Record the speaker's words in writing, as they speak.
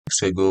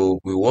weeks ago,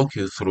 we walked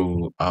you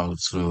through how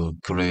to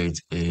create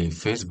a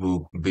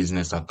Facebook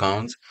business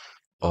account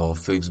or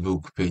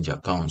Facebook page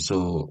account.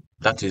 So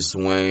that is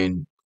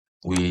when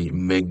we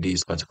make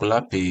this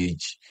particular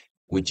page,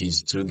 which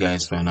is Two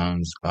Guys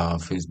Finance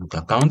Facebook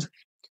account.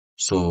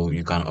 So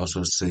you can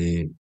also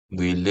see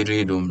we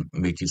literally don't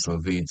make use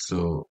of it.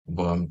 So,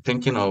 but I'm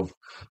thinking of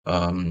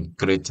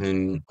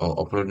creating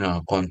or uploading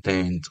our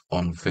content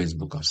on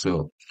Facebook as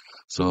well.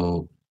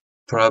 So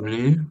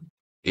probably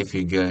if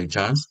you get a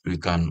chance, we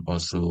can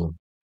also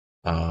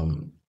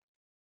um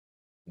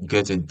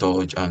get in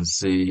touch and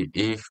see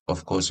if,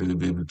 of course, we'll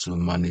be able to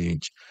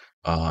manage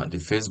the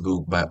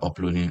Facebook by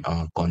uploading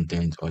our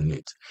content on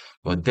it.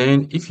 But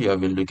then if you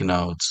have been looking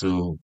out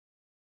to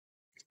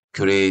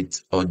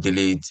create or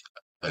delete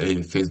a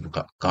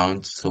Facebook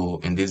account. So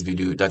in this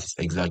video, that is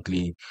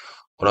exactly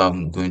what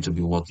I'm going to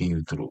be walking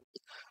you through.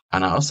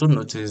 And I also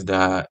noticed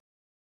that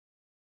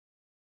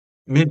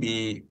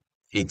maybe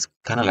it's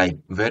kind of like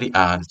very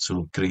hard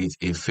to create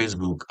a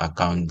Facebook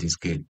account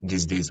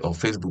these days or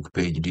Facebook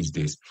page these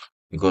days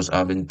because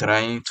I've been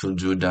trying to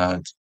do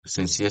that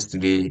since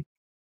yesterday.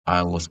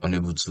 I was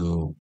unable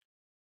to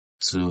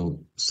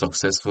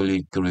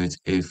successfully create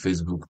a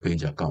Facebook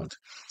page account.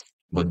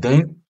 But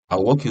then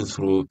I'll walk you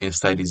through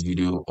inside this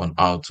video on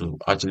how to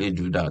actually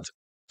do that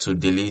to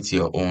delete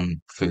your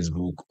own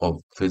Facebook or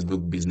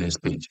Facebook business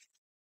page.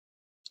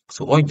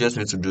 So all you just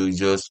need to do is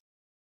just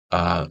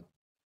uh,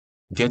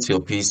 get your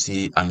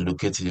PC and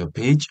locate your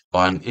page.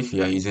 And if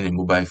you are using a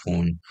mobile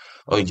phone,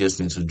 all you just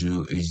need to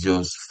do is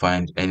just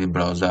find any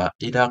browser,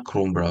 either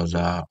Chrome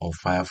browser or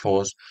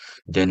Firefox,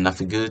 then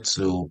navigate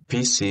to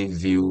PC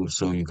view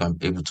so you can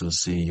be able to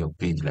see your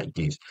page like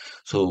this.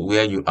 So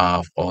where you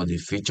have all the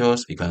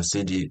features, you can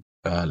see the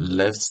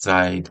left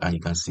side and you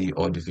can see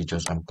all the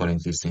features I'm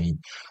currently seeing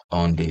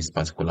on this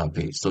particular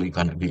page. So you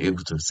can be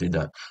able to see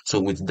that. So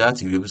with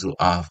that, you'll be able to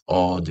have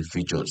all the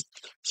features.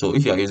 So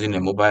if you are using a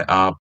mobile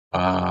app,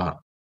 uh,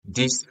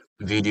 this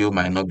video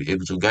might not be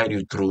able to guide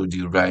you through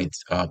the right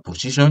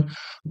position,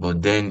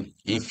 but then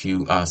if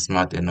you are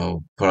smart enough,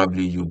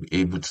 probably you'll be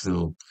able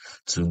to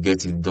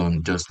get it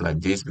done just like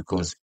this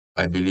because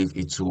I believe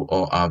it will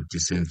all have the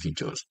same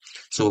features.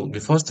 So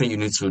the first thing you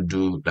need to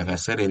do, like I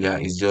said earlier,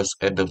 is just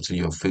head up to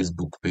your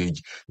Facebook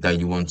page that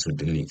you want to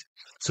delete.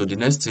 So the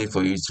next thing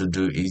for you to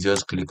do is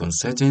just click on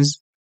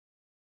settings.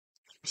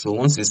 So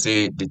once you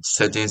see the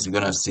settings, you're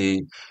gonna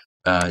see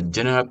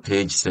general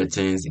page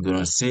settings. You're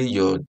gonna see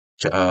your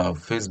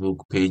Facebook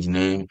page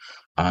name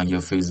and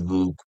your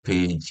Facebook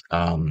page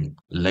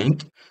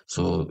link.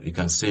 So you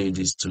can see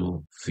these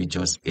two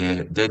features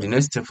here. Then the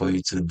next step for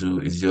you to do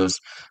is just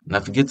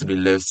navigate to the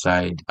left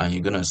side and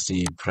you're gonna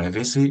see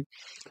privacy.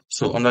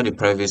 So under the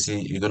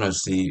privacy, you're gonna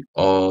see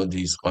all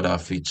these other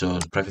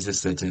features, privacy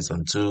settings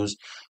and tools,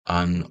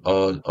 and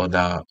all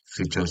other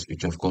features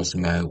which of course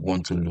you might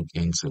want to look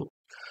into.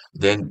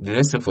 Then the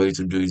next step for you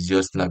to do is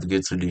just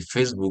navigate to the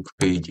Facebook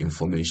page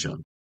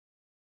information.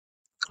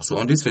 So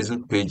on this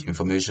Facebook page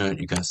information,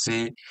 you can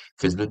see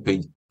Facebook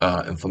page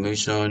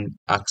information,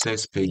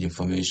 access page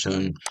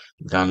information,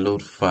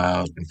 download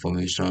file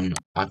information,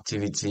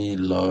 activity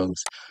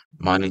logs,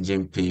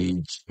 managing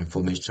page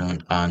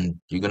information, and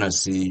you're gonna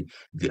see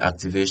the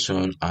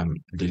activation and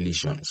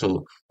deletion.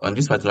 So on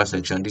this particular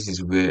section, this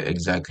is where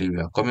exactly we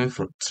are coming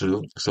from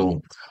to.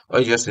 So all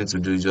you just need to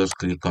do is just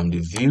click on the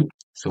view.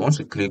 So once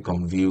you click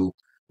on view,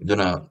 it's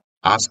gonna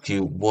ask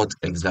you what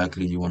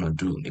exactly you want to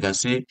do. You can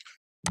see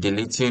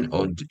deleting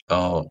or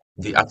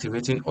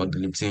deactivating or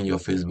deleting your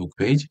Facebook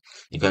page.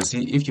 You can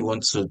see if you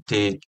want to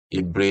take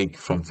a break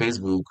from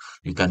Facebook,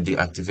 you can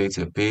deactivate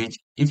your page.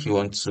 If you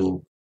want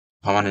to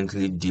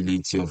permanently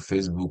delete your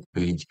Facebook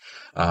page,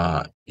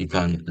 you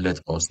can let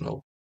us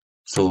know.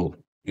 So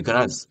you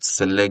cannot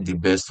select the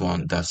best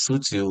one that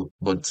suits you,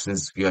 but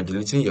since you are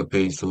deleting your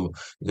page, so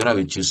you're gonna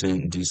be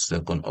choosing this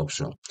second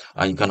option.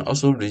 And you can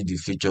also read the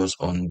features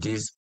on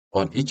this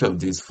on each of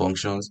these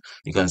functions.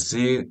 You can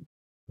see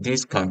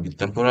this can be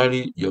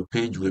temporary. Your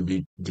page will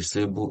be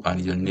disabled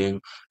and your name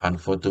and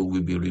photo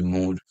will be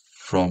removed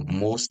from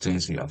most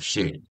things you have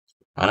shared.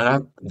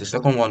 The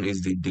second one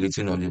is the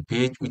deleting of the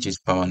page, which is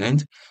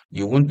permanent.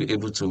 You won't be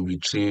able to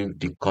retrieve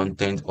the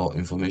content or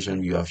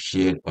information you have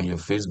shared on your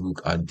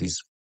Facebook at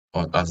this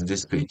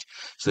page.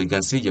 So you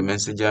can see your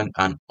messenger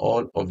and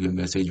all of your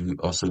message will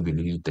also be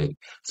deleted.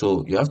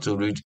 So you have to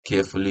read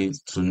carefully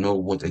to know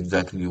what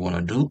exactly you want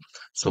to do.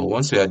 So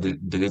once you are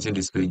deleting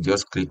this page,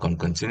 just click on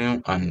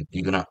continue and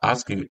you're gonna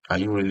ask you, are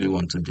you really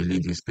want to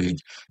delete this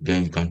page?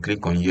 Then you can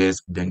click on yes,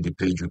 then the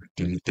page will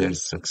be deleted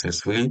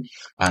successfully,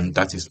 and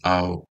that is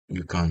how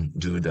you can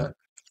do that.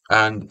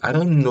 And I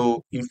don't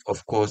know if,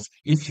 of course,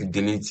 if you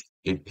delete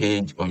a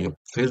page on your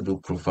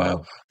Facebook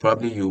profile,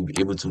 probably you'll be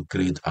able to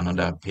create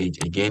another page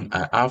again.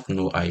 I have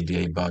no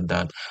idea about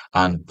that,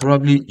 and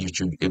probably you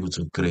should be able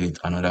to create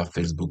another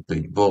Facebook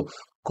page. But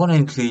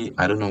currently,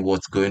 I don't know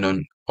what's going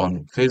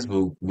on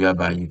Facebook,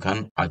 whereby you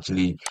can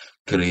actually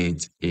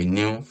create a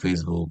new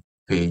Facebook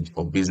page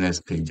or business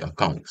page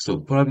account. So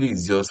probably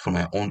it's just from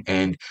my own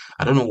end.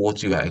 I don't know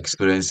what you are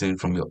experiencing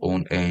from your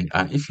own end,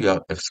 and if you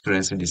are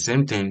experiencing the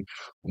same thing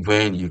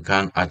when you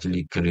can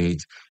actually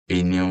create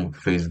a new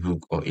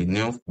Facebook or a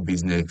new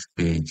business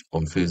page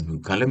on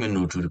Facebook, can let me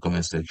know through the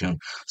comment section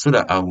so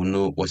that I will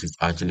know what is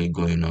actually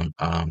going on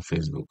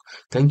Facebook.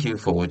 Thank you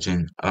for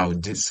watching.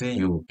 I'll see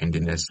you in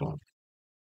the next one.